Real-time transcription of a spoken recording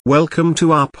Welcome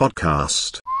to our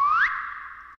podcast.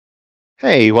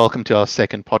 Hey, welcome to our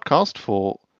second podcast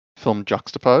for Film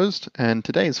Juxtaposed, and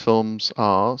today's films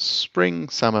are Spring,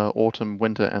 Summer, Autumn,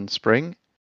 Winter, and Spring,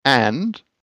 and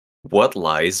What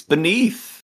Lies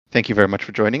Beneath. thank you very much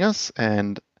for joining us,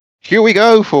 and here we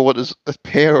go for what is a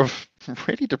pair of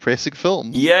really depressing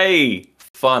films. Yay!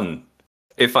 Fun.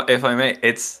 If I may,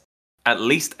 it's at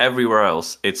least everywhere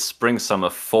else, it's spring, summer,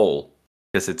 fall,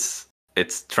 because it's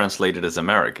translated as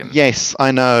American. Yes,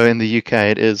 I know, in the UK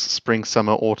it is Spring,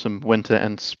 Summer, Autumn, Winter,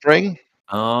 and Spring.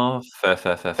 Oh, fair.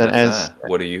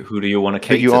 Who do you want to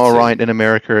cater But you are to? right, in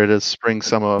America it is Spring,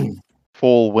 Summer,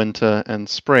 Fall, Winter, and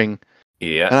Spring.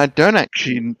 Yeah. And I don't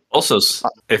actually... Also,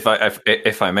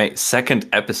 if I may, second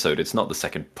episode. It's not the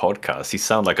second podcast. You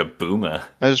sound like a boomer.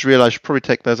 I just realised I should probably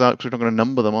take those out because we're not going to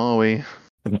number them, are we?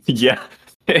 Yeah.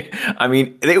 I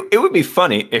mean, it would be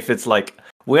funny if it's like,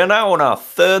 we're now on our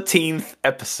 13th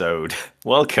episode.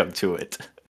 Welcome to it.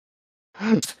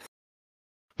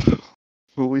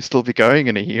 Will we still be going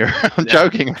in a year? I'm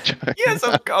joking. Yes,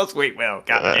 of course we will.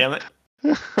 God damn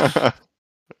it.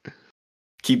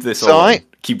 Keep this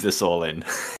Keep this all in.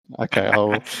 Okay,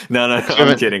 I'll... No,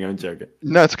 I'm kidding. I'm joking.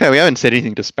 No, it's okay. We haven't said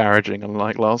anything disparaging,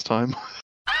 unlike last time.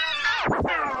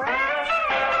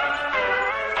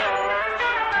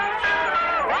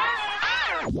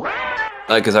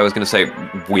 Because I was going to say,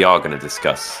 we are going to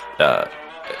discuss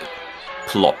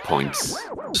plot points.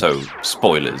 So,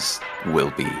 spoilers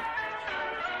will be...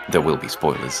 There will be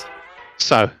spoilers.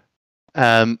 So,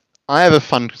 I have a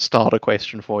fun starter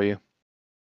question for you.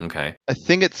 Okay. I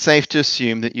think it's safe to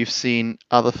assume that you've seen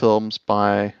other films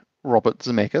by Robert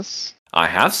Zemeckis. I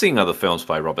have seen other films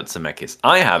by Robert Zemeckis.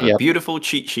 I have a beautiful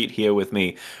cheat sheet here with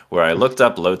me where I looked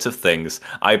up loads of things.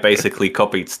 I basically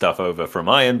copied stuff over from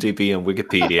IMDb and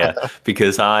Wikipedia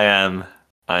because I am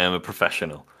a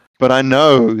professional. But I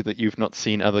know that you've not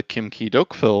seen other Kim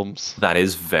Ki-duk films. That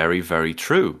is very, very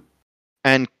true.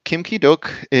 And Kim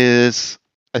Ki-duk is,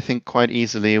 I think, quite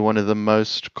easily one of the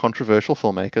most controversial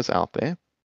filmmakers out there.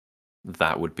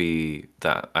 That would be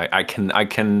that. I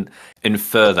can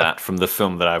infer that from the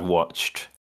film that I've watched.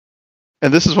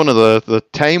 And this is one of the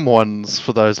tame ones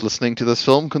for those listening to this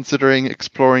film, considering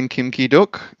exploring Kim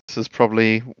Ki-duk. This is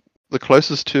probably the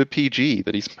closest to a PG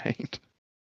that he's made.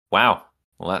 Wow.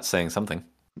 Well, that's saying something.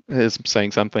 It is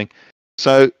saying something.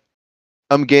 So,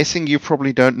 I'm guessing you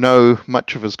probably don't know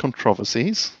much of his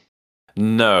controversies.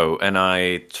 No, and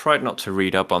I tried not to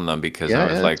read up on them because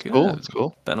I was like, it's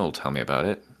cool. Ben will tell me about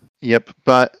it. Yep,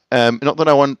 but not that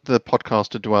I want the podcast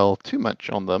to dwell too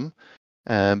much on them,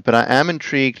 but I am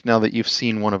intrigued now that you've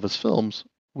seen one of his films.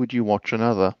 Would you watch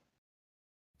another?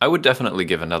 I would definitely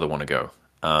give another one a go.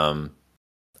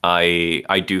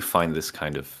 I do find this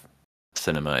kind of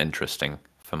cinema interesting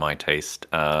for my taste.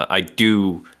 I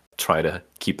do try to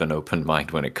keep an open mind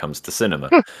when it comes to cinema.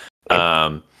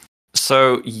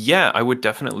 So yeah, I would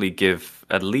definitely give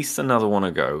at least another one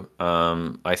a go.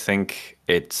 I think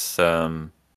it's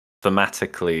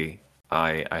thematically,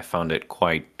 I found it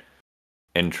quite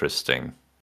interesting.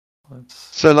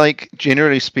 So, like,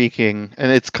 generally speaking,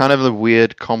 and it's kind of a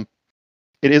weird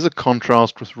it is a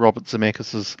contrast with Robert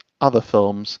Zemeckis' other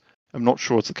films. I'm not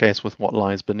sure it's the case with What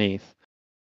Lies Beneath.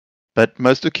 But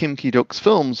most of Kim Ki-duk's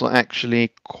films are actually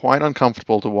quite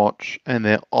uncomfortable to watch, and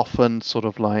they're often sort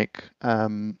of like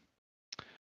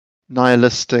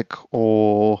nihilistic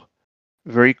or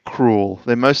very cruel.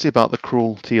 They're mostly about the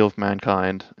cruelty of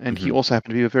mankind, and he also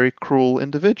happened to be a very cruel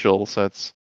individual, so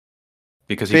it's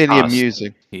because fairly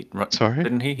amusing. Sorry?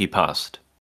 Didn't he? He passed.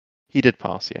 He did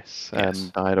pass, yes.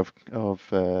 And died of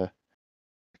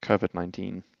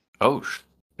COVID-19. Oh,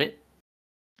 shit.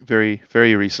 Very,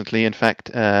 very recently. In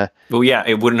fact... well, yeah,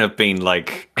 it wouldn't have been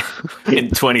like in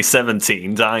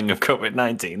 2017 dying of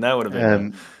COVID-19. That would have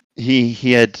been...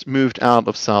 He had moved out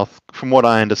of from what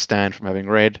I understand from having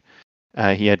read,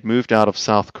 he had moved out of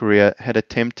South Korea, had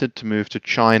attempted to move to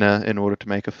China in order to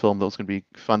make a film that was going to be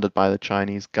funded by the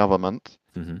Chinese government.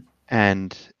 Mm-hmm.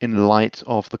 And in light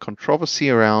of the controversy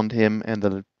around him and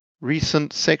the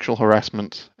recent sexual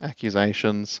harassment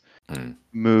accusations,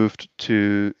 moved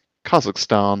to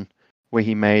Kazakhstan, where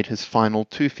he made his final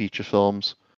 2 feature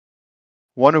films,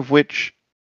 one of which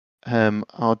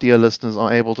our dear listeners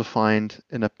are able to find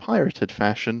in a pirated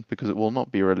fashion because it will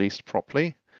not be released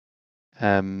properly.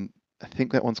 I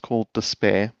think that one's called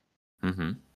Despair.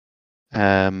 Mm-hmm.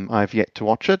 I've yet to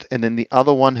watch it. And then the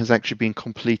other one has actually been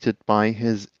completed by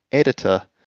his editor.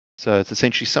 So it's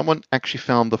essentially someone actually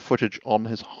found the footage on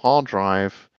his hard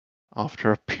drive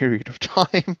after a period of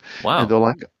time. Wow. And they're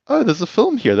like, oh, there's a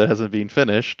film here that hasn't been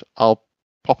finished. I'll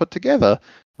pop it together.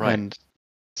 Right. And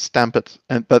stamp it.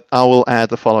 But I will add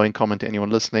the following comment to anyone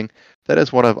listening. That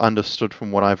is what I've understood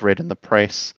from what I've read in the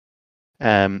press.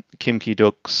 Kim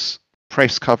Ki-duk's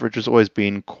press coverage has always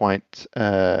been quite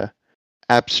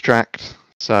abstract,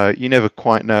 so you never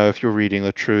quite know if you're reading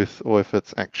the truth or if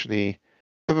it's actually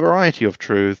a variety of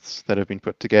truths that have been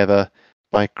put together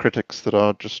by critics that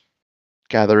are just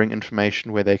gathering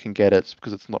information where they can get it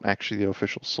because it's not actually the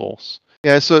official source.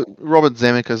 Yeah, so Robert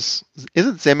Zemeckis, is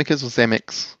it Zemeckis or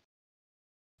Zemeckis?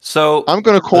 So I'm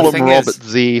going to call him Robert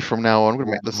Z from now on. I'm going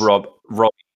to make this Robbie.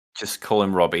 Just call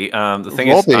him Robbie. The thing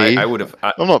Robbie? is, I would have.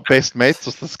 I'm not best mates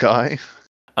with this guy.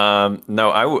 No,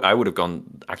 I would have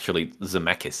gone actually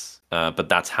Zemeckis, but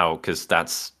that's how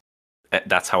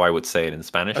how I would say it in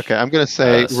Spanish. Okay, I'm going to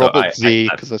say Robert Z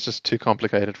because that's just too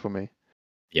complicated for me.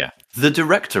 Yeah, the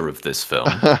director of this film,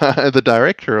 the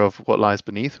director of What Lies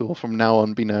Beneath, will from now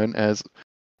on be known as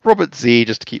Robert Z,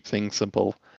 just to keep things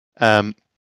simple.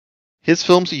 His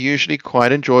films are usually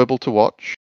quite enjoyable to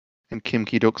watch, and Kim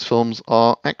Ki-duk's films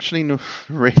are actually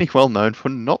really well known for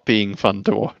not being fun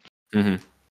to watch.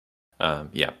 Mm-hmm.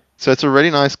 Yeah. So it's a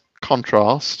really nice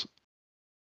contrast,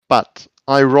 but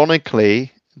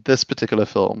ironically, this particular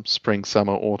film, Spring,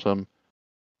 Summer, Autumn,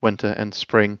 Winter, and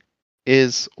Spring,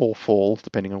 is, or fall,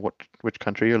 depending on which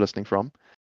country you're listening from,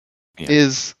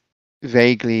 is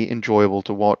vaguely enjoyable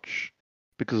to watch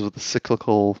because of the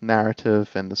cyclical narrative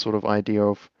and the sort of idea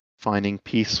of finding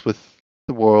peace with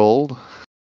the world,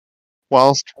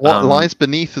 whilst What Lies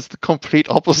Beneath is the complete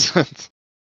opposite.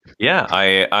 Yeah,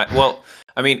 I will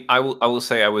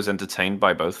say I was entertained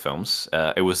by both films.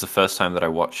 It was the first time that I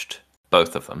watched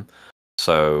both of them,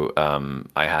 so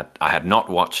I had not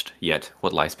watched yet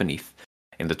What Lies Beneath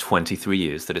in the 23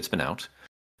 years that it's been out.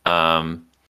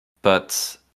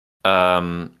 But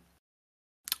I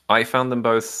found them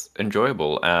both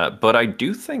enjoyable. But I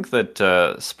do think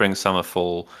that Spring, Summer,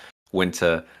 Fall,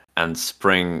 Winter, and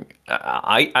Spring,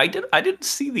 I didn't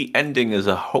see the ending as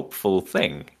a hopeful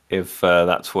thing, if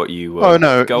that's what you were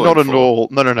not for. at all.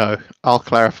 No. I'll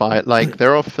clarify it. Like,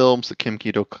 there are films that Kim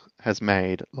Ki-duk has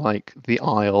made, like The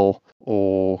Isle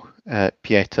or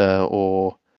Pieta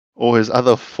or his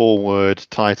other four-word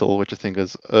title, which I think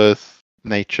is Earth,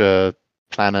 Nature,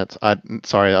 Planet.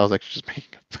 Sorry, I was actually just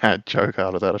making a bad joke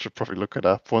out of that. I should probably look it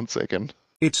up. 1 second.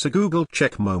 It's a Google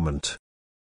check moment.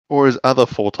 Or his other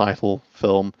four-title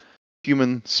film,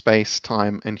 Human, Space,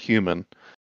 Time, and Human.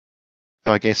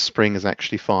 I guess Spring is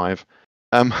actually 5.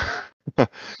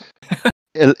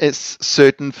 It's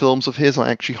certain films of his are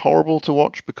actually horrible to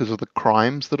watch because of the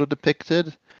crimes that are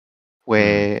depicted.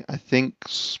 Where I think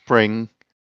Spring,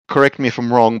 correct me if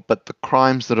I'm wrong, but the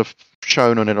crimes that are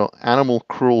shown on it are animal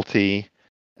cruelty.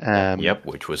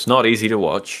 Which was not easy to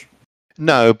watch.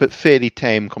 No, but fairly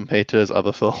tame compared to his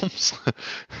other films.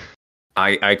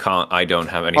 I don't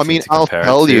have anything to I'll compare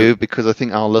tell it to. you because I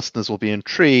think our listeners will be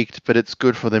intrigued, but it's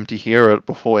good for them to hear it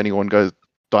before anyone goes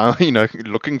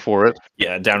looking for it.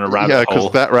 Yeah, down a rabbit hole. Yeah,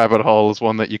 because that rabbit hole is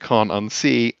one that you can't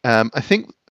unsee. I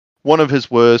think one of his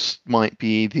worst might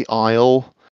be The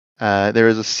Isle. There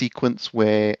is a sequence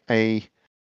where a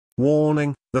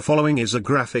warning, the following is a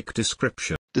graphic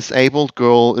description. Disabled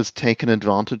girl is taken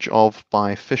advantage of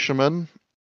by fishermen,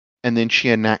 and then she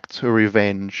enacts her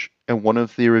revenge. And one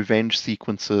of the revenge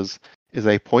sequences is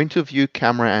a point-of-view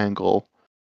camera angle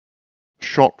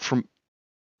shot from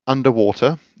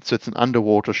underwater. So it's an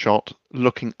underwater shot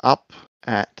looking up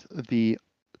at the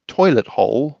toilet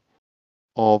hole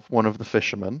of one of the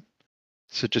fishermen.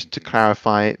 So just to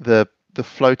clarify, the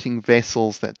floating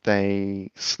vessels that they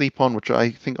sleep on, which I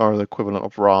think are the equivalent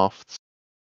of rafts,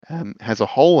 has a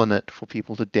hole in it for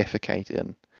people to defecate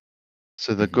in.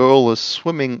 So the girl is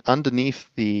swimming underneath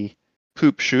the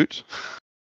poop chute.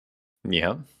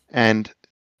 Yeah. And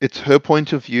it's her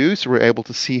point of view, so we're able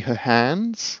to see her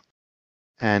hands.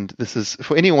 And this is,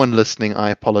 for anyone listening, I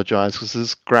apologize, because this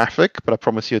is graphic, but I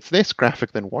promise you it's less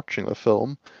graphic than watching the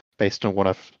film, based on what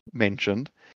I've mentioned.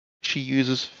 She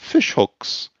uses fish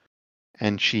hooks,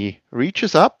 and she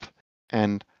reaches up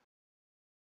and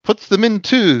puts them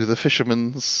into the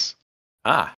fisherman's...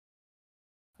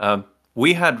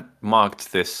 We had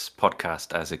marked this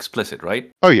podcast as explicit,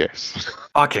 right? Oh, yes.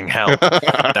 Fucking hell.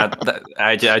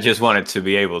 I just wanted to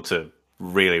be able to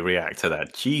really react to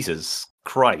that. Jesus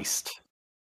Christ.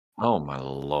 Oh, my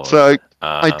Lord. So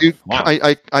I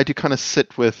do kind of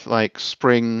sit with, like,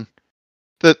 Spring...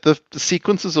 The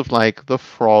sequences of, like, the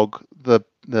frog,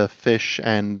 the fish,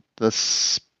 and the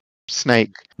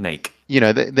snake. You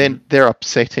know, they're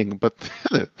upsetting, but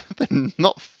they're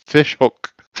not fish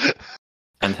hook.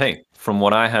 And hey, from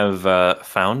what I have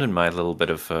found in my little bit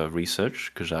of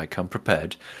research, because I come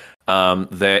prepared,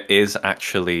 there is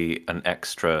actually an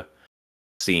extra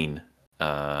scene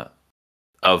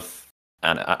of,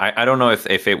 and I don't know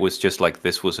if it was just like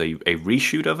this was a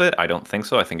reshoot of it. I don't think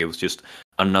so. I think it was just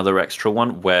another extra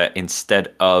one where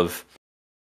instead of,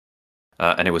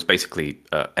 and it was basically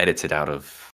edited out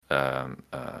of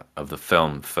the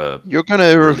film for. You're going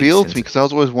to reveal to me, because I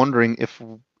was always wondering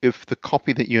if the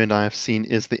copy that you and I have seen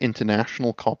is the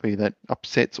international copy that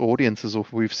upsets audiences, or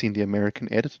if we've seen the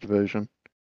American edited version.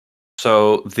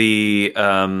 So the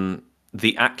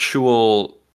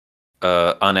actual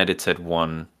unedited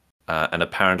one, and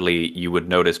apparently you would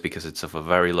notice because it's of a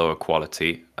very lower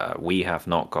quality. We have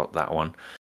not got that one.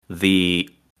 The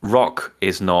rock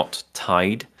is not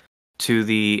tied to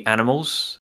the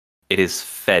animals; it is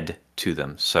fed to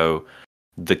them. So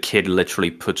the kid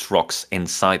literally puts rocks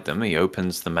inside them. He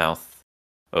opens the mouth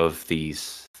of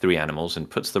these 3 animals and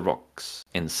puts the rocks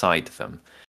inside them.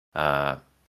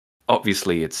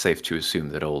 Obviously, it's safe to assume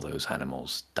that all those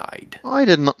animals died. I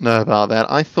did not know about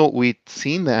that. I thought we'd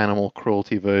seen the animal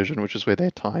cruelty version, which is where they're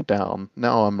tied down.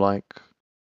 Now I'm like...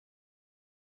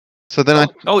 So then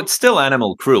it's still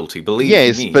animal cruelty, believe me.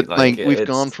 Yes, but like we've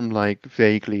gone from like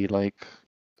vaguely like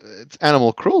it's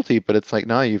animal cruelty, but it's like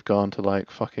now you've gone to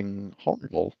like fucking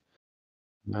horrible.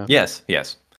 Yes.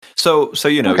 So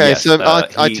you know. Okay, yes, so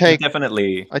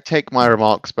I take my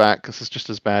remarks back, because it's just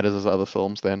as bad as his other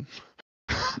films. Then.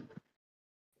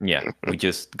 Yeah, we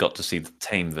just got to see the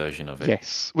tame version of it.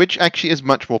 Yes, which actually is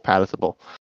much more palatable.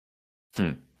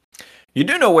 You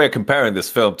do know we're comparing this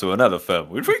film to another film,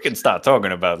 which we can start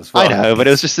talking about as well. I know, but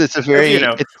it's a very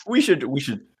we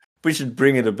should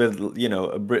bring it a bit,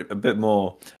 a bit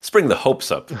more, spring the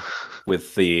hopes up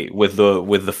with the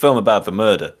film about the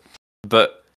murder.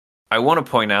 But I want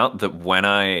to point out that when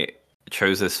I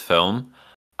chose this film,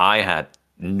 I had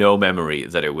no memory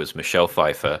that it was Michelle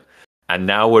Pfeiffer. And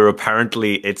now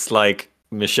it's like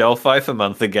Michelle Pfeiffer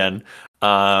month again.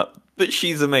 But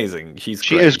she's amazing. She is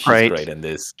great. She's great in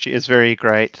this. She is very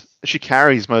great. She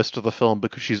carries most of the film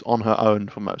because she's on her own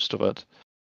for most of it.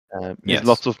 There's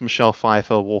lots of Michelle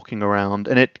Pfeiffer walking around,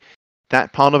 and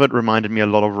that part of it reminded me a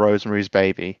lot of Rosemary's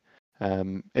Baby.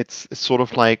 It's sort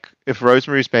of like if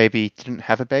Rosemary's Baby didn't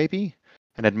have a baby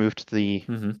and had moved to the...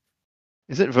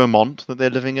 Is it Vermont that they're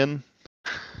living in?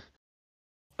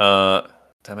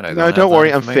 Damn it, no, don't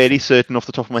worry. I'm fairly certain off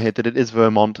the top of my head that it is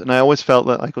Vermont, and I always felt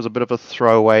that like it was a bit of a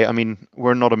throwaway. I mean,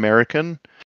 we're not American,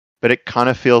 but it kind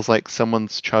of feels like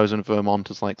someone's chosen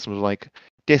Vermont as like sort of like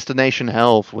destination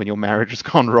hell for when your marriage has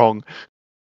gone wrong.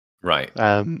 Right.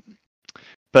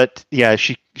 But yeah,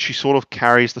 she sort of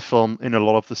carries the film in a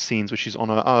lot of the scenes where she's on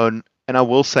her own. And I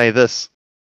will say this: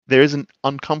 there is an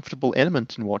uncomfortable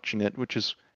element in watching it, which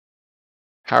is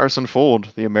Harrison Ford,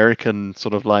 the American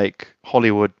sort of like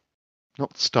Hollywood.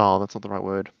 Not star, that's not the right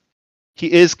word.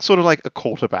 He is sort of like a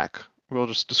quarterback. We'll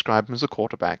just describe him as a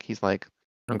quarterback. He's like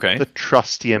the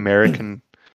trusty American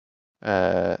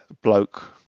bloke.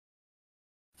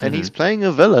 And he's playing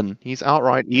a villain. He's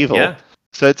outright evil. Yeah.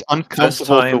 So it's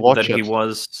uncomfortable to watch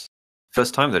it.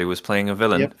 First time that he was playing a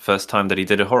villain. Yep. First time that he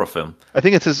did a horror film. I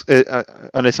think it's his,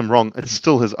 unless I'm wrong, it's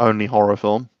still his only horror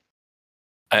film.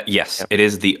 Yes, yep. It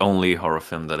is the only horror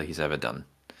film that he's ever done.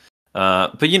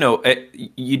 But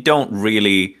you don't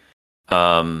really.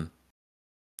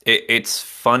 It's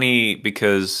funny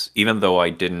because even though I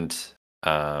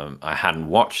hadn't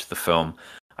watched the film,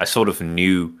 I sort of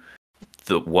knew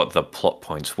what the plot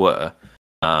points were.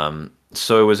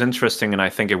 So it was interesting, and I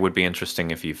think it would be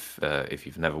interesting if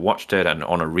you've never watched it and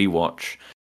on a rewatch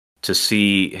to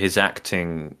see his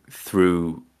acting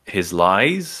through his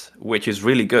lies, which is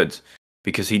really good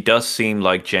because he does seem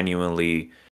like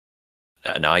genuinely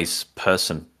a nice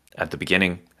person at the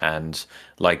beginning and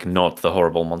like not the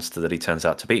horrible monster that he turns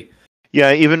out to be.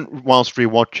 Yeah, even whilst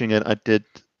rewatching it,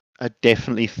 I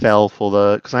definitely fell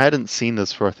for because I hadn't seen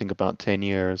this for I think about 10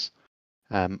 years.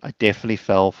 I definitely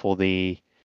fell for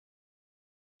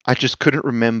I just couldn't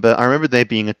remember. I remember there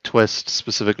being a twist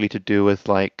specifically to do with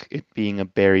like it being a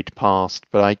buried past,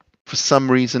 but for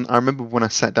some reason, I remember when I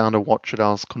sat down to watch it,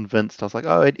 I was convinced. I was like,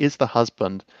 oh, it is the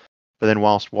husband. But then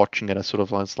whilst watching it, I sort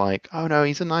of was like, oh no,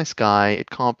 he's a nice guy. It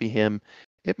can't be him.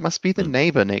 It must be the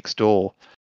neighbor next door.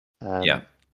 Yeah.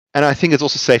 And I think it's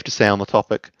also safe to say on the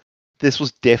topic, this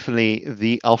was definitely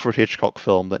the Alfred Hitchcock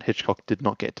film that Hitchcock did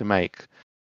not get to make.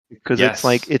 Because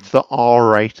it's the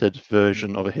R-rated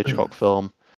version of a Hitchcock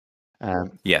film.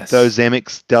 Yes. Though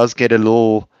Zemeckis does get a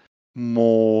little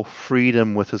more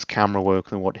freedom with his camera work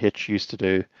than what Hitch used to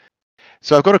do.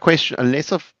 So I've got a question,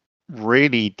 unless I've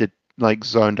really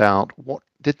zoned out. What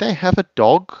did they have a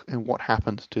dog, and what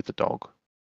happened to the dog?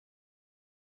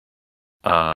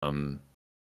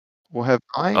 Or have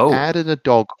I Oh. added a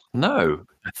dog? No,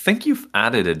 I think you've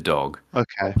added a dog.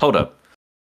 Okay. Hold up.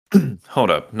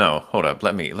 Hold up. No, hold up.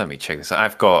 Let me check this.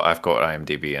 I've got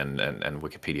IMDb and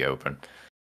Wikipedia open.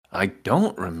 I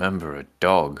don't remember a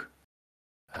dog.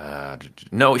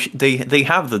 No, they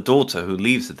have the daughter who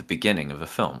leaves at the beginning of the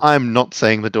film. I'm not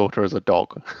saying the daughter is a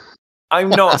dog. I'm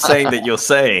not saying that you're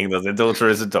saying that the daughter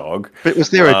is a dog. But was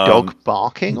there a dog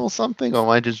barking or something? Or am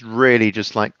I just really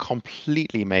just like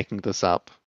completely making this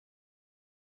up?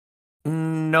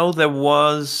 No, there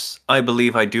was. I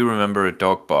believe I do remember a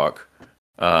dog bark.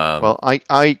 Well,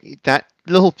 I that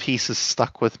little piece is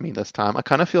stuck with me this time. I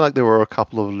kind of feel like there were a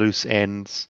couple of loose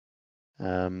ends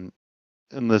in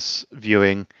this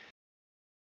viewing.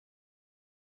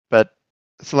 But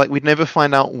so like we'd never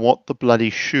find out what the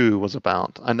bloody shoe was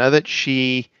about. I know that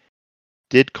she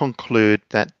did conclude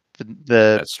that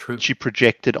That's true. she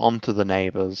projected onto the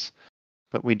neighbors,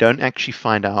 but we don't actually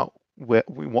find out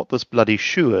what this bloody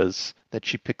shoe is that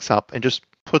she picks up and just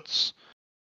puts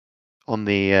on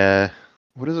the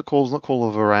what is it called? It's not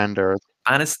called a veranda.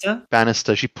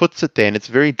 Banister. She puts it there, and it's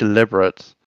very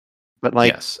deliberate. But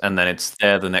like, yes, and then it's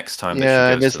there the next time that she yeah,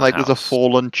 goes and there's to the like house. there's a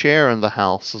fallen chair in the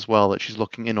house as well that she's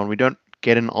looking in on. We don't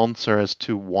get an answer as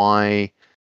to why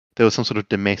there was some sort of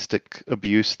domestic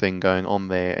abuse thing going on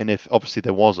there, and if obviously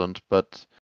there wasn't, but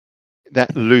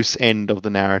that loose end of the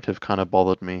narrative kind of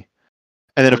bothered me.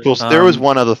 And then, of course, there was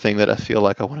one other thing that I feel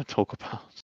like I want to talk about.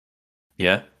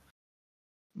 Yeah?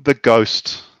 The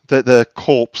ghost, the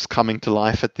corpse coming to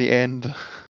life at the end.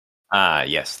 Ah,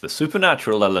 yes, the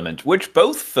supernatural element, which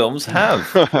both films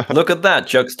have. Look at that,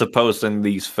 juxtaposed in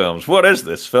these films. What is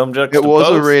this, film juxtaposed? It was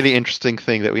a really interesting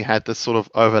thing that we had this sort of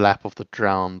overlap of the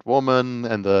drowned woman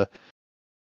and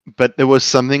but there was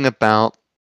something about,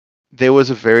 there was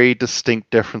a very distinct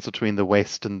difference between the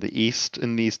West and the East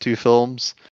in these two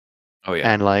films. Oh,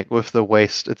 yeah. And like with the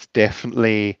West, it's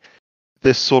definitely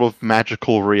this sort of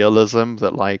magical realism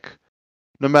that like,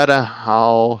 no matter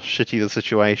how shitty the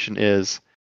situation is,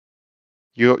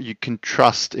 you can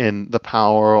trust in the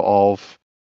power of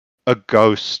a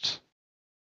ghost,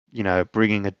 you know,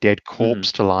 bringing a dead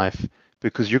corpse to life,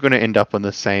 because you're going to end up in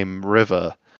the same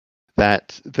river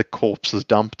that the corpse is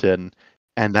dumped in,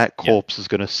 and that corpse is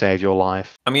going to save your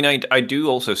life. I mean, I do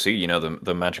also see, you know,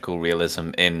 the magical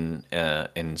realism in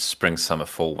spring, summer,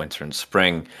 fall, winter, and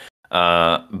spring,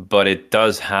 but it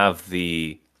does have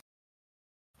the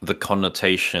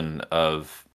connotation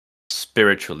of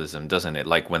spiritualism, doesn't it?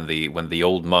 Like when the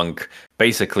old monk,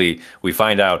 basically, we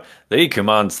find out that he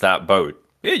commands that boat.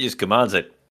 He just commands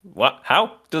it. What?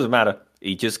 How? Doesn't matter.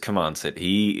 He just commands it.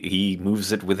 He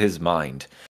moves it with his mind,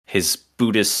 his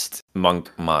Buddhist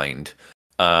monk mind.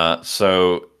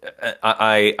 So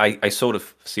I sort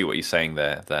of see what you're saying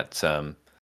there. That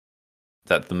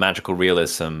that the magical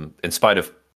realism, in spite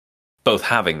of both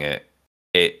having it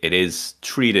is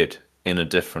treated in a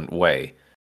different way.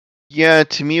 Yeah,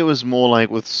 to me it was more like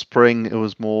with spring, it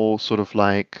was more sort of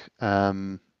like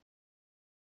the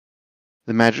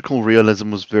magical realism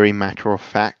was very matter of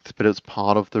fact, but it's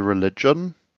part of the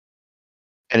religion.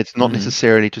 And it's not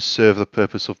necessarily to serve the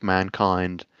purpose of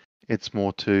mankind. It's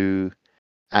more to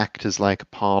act as like a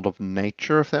part of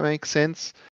nature, if that makes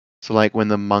sense. So like when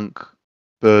the monk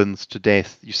burns to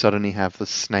death, you suddenly have the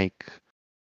snake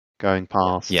going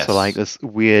past. Yes. So like this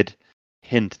weird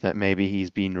hint that maybe he's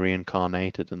been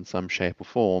reincarnated in some shape or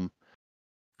form.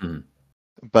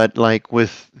 But like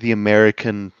with the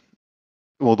American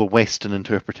or the Western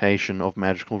interpretation of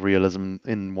magical realism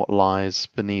in what lies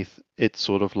beneath, it's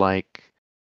sort of like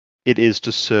it is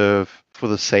to serve for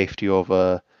the safety of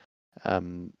a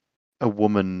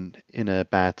woman in a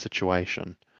bad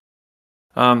situation.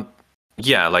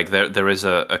 Yeah, like there is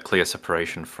a clear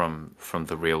separation from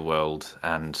the real world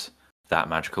and that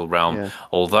magical realm. Yeah.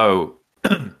 Although,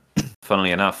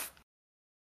 funnily enough,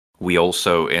 we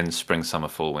also in spring, summer,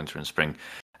 fall, winter, and spring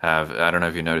have. I don't know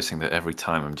if you're noticing that every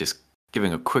time I'm just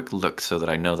giving a quick look so that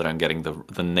I know that I'm getting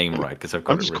the name right, because I've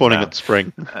got. I'm just calling it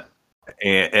spring.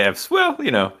 Well,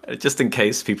 you know, just in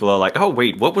case people are like, "Oh,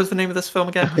 wait, what was the name of this film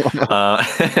again?"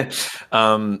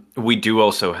 We do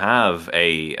also have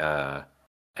a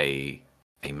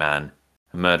man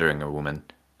murdering a woman.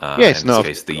 Yes, in no,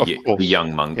 this case, the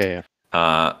young monk. Yeah.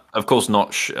 Of course,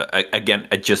 not again.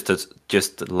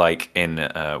 Just like in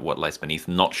What Lies Beneath,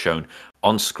 not shown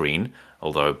on screen,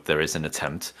 although there is an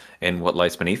attempt in What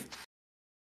Lies Beneath.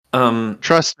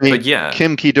 Trust me, but yeah.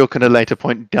 Kim Ki-duk at a later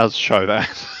point does show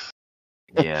that.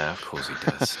 Yeah, of course he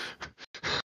does.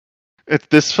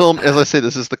 This film, as I said,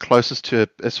 this is the closest to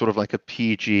a sort of like a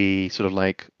PG, sort of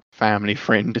like family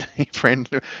friendly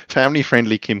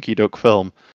Kim Ki-duk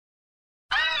film.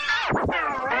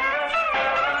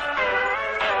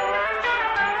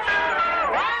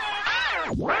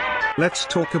 Let's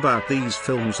talk about these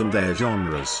films and their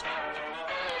genres.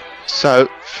 So,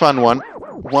 fun one.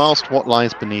 Whilst What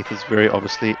Lies Beneath is very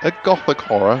obviously a gothic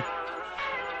horror.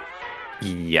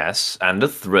 Yes, and a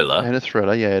thriller. And a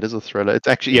thriller, yeah, it is a thriller. It's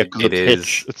actually, yeah, because it's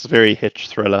Hitch. It's a very Hitch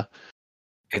thriller.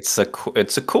 It's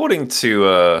according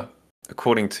to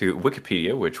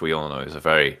Wikipedia, which we all know is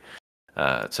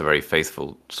it's a very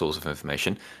faithful source of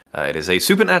information. It is a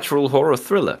supernatural horror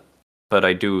thriller, but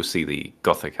I do see the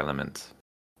gothic element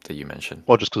that you mentioned.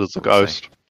 Well, just because it's a ghost.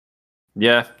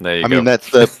 Yeah, there you go. I mean, that's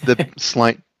the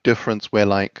slight difference where,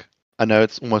 like, I know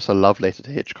it's almost a love letter to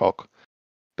Hitchcock,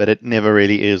 but it never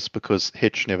really is, because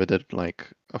Hitch never did, like,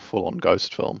 a full-on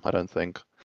ghost film, I don't think.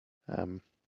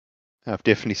 I've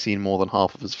definitely seen more than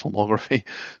half of his filmography,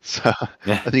 so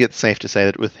yeah. I think it's safe to say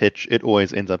that with Hitch, it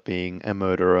always ends up being a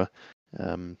murderer.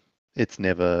 It's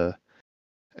never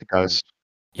a ghost.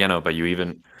 Yeah, no, but you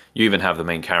even have the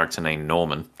main character named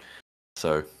Norman,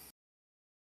 so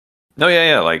no,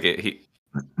 yeah, like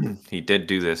he did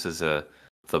do this as the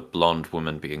blonde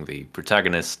woman being the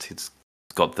protagonist. It's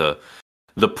got the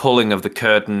pulling of the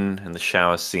curtain in the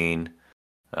shower scene.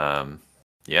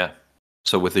 Yeah.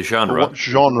 So with the genre, what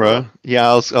genre? Yeah,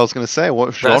 I was going to say,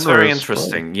 what genre? That's very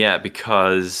interesting. Yeah,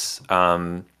 because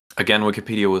again,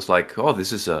 Wikipedia was like, "Oh,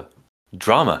 this is a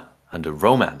drama and a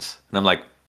romance," and I'm like,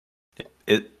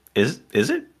 "Is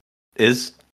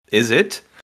it?"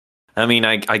 I mean,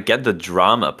 I get the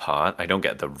drama part. I don't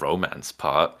get the romance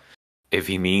part. If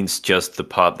he means just the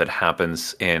part that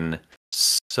happens in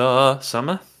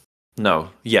summer, no,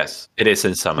 yes, it is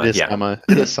in summer. It is summer.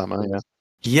 It is summer. Yeah.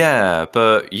 Yeah,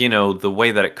 but the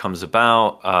way that it comes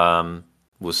about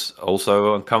was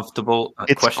also uncomfortable.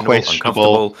 It's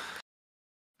questionable.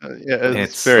 Yeah,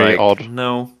 it's very odd.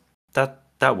 No,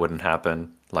 that wouldn't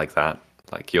happen like that.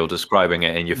 Like you're describing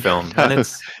it in your film, and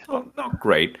it's not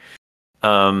great.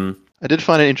 I did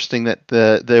find it interesting that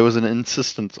there was an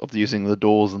insistence of using the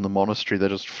doors in the monastery that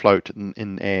just float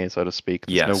in air, so to speak.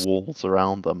 There's no walls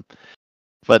around them.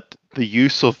 But the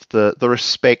use of the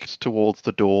respect towards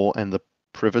the door and the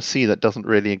privacy that doesn't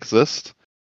really exist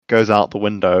goes out the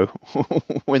window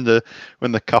when the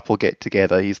couple get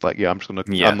together. He's like, I'm not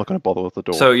gonna bother with the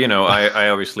door. So I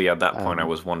obviously at that point I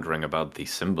was wondering about the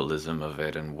symbolism of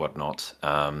it and whatnot.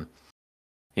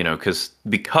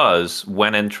 Because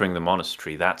when entering the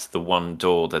monastery, that's the one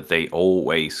door that they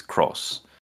always cross,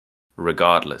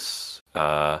 regardless.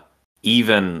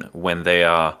 Even when they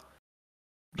are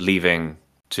leaving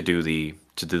to do the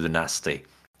nasty,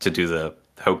 to do the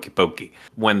hokey pokey,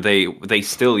 when they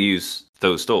still use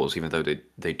those doors, even though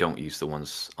they don't use the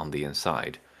ones on the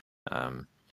inside.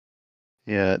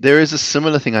 Yeah, there is a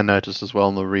similar thing I noticed as well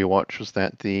in the rewatch, was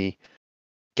that the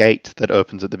gate that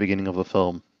opens at the beginning of the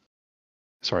film,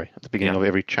 at the beginning of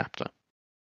every chapter,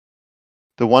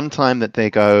 the one time that they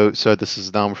go, so this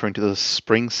is now referring to the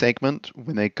spring segment,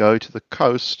 when they go to the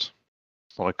coast,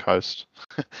 it's not a coast,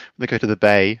 when they go to the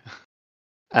bay,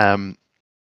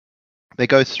 they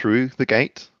go through the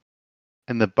gate,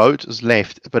 and the boat is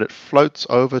left, but it floats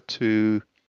over to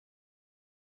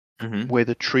where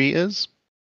the tree is.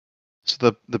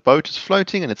 So the boat is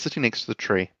floating, and it's sitting next to the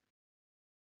tree.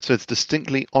 So it's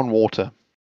distinctly on water.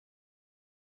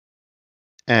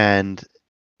 And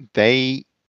they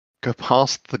go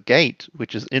past the gate,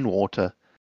 which is in water,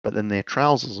 but then their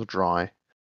trousers are dry.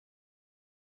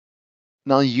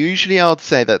 Now, usually I would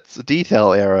say that's a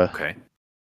detail error. Okay.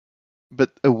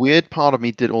 But a weird part of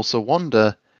me did also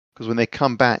wonder, because when they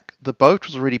come back, the boat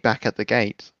was already back at the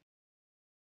gate.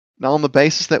 Now, on the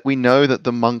basis that we know that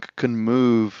the monk can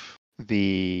move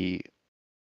the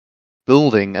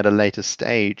building at a later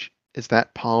stage, is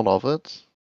that part of it?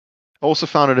 I also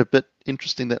found it a bit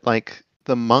interesting that, like,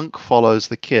 the monk follows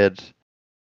the kid,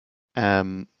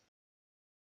 and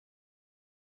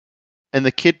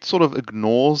the kid sort of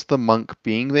ignores the monk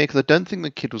being there, because I don't think the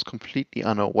kid was completely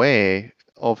unaware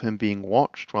of him being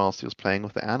watched whilst he was playing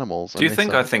with the animals. Do you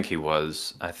think? I think he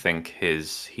was. I think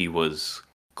he was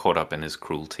caught up in his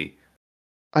cruelty.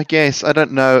 I guess. I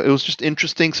don't know. It was just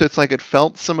interesting. So it's like it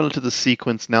felt similar to the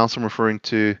sequence now, so I'm referring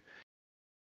to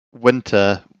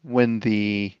Winter, when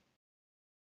the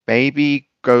baby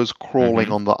goes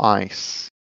crawling on the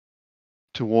ice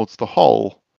towards the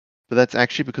hole, but that's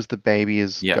actually because the baby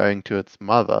is going to its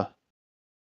mother.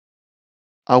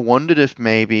 I wondered if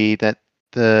maybe that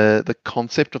the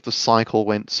concept of the cycle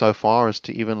went so far as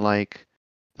to even like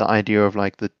the idea of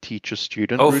like the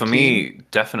teacher-student routine. For me,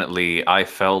 definitely, I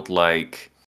felt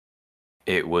like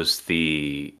it was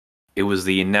the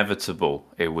inevitable.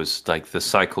 It was like the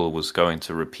cycle was going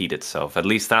to repeat itself. At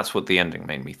least that's what the ending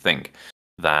made me think,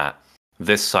 that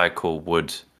this cycle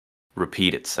would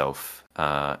repeat itself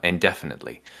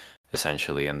indefinitely.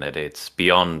 essentially, and that it's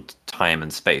beyond time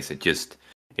and space.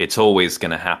 It's always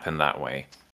going to happen that way.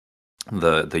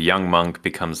 The young monk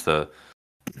becomes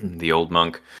the old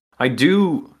monk. I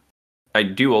do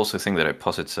also think that it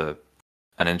posits an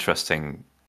interesting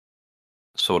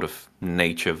sort of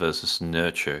nature versus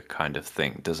nurture kind of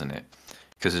thing, doesn't it?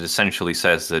 Because it essentially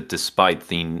says that despite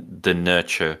the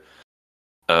nurture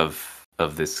of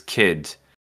this kid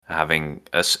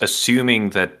assuming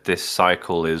that this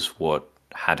cycle is what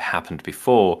had happened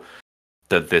before,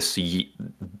 that this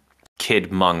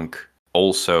kid monk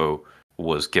also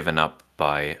was given up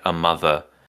by a mother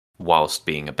whilst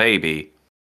being a baby,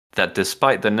 that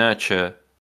despite the nurture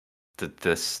that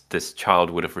this child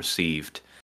would have received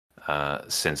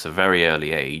since a very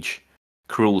early age,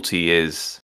 cruelty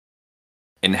is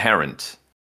inherent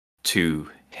to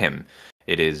him.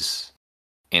 It is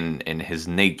in his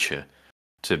nature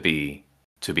to be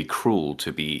cruel,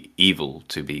 to be evil,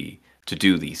 to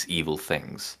do these evil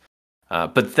things.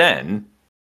 But then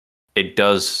it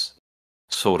does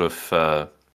sort of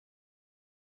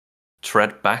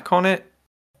tread back on it,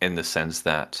 in the sense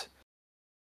that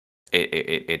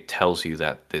it tells you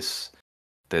that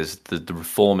the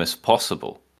reform is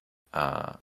possible,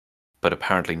 but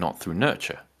apparently not through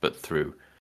nurture, but through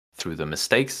the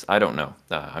mistakes. I don't know.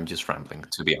 I'm just rambling,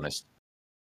 to be honest.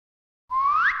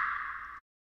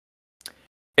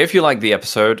 If you like the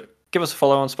episode, give us a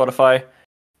follow on Spotify,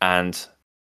 and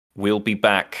we'll be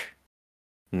back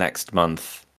next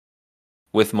month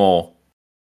with more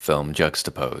Film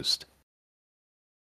Juxtaposed.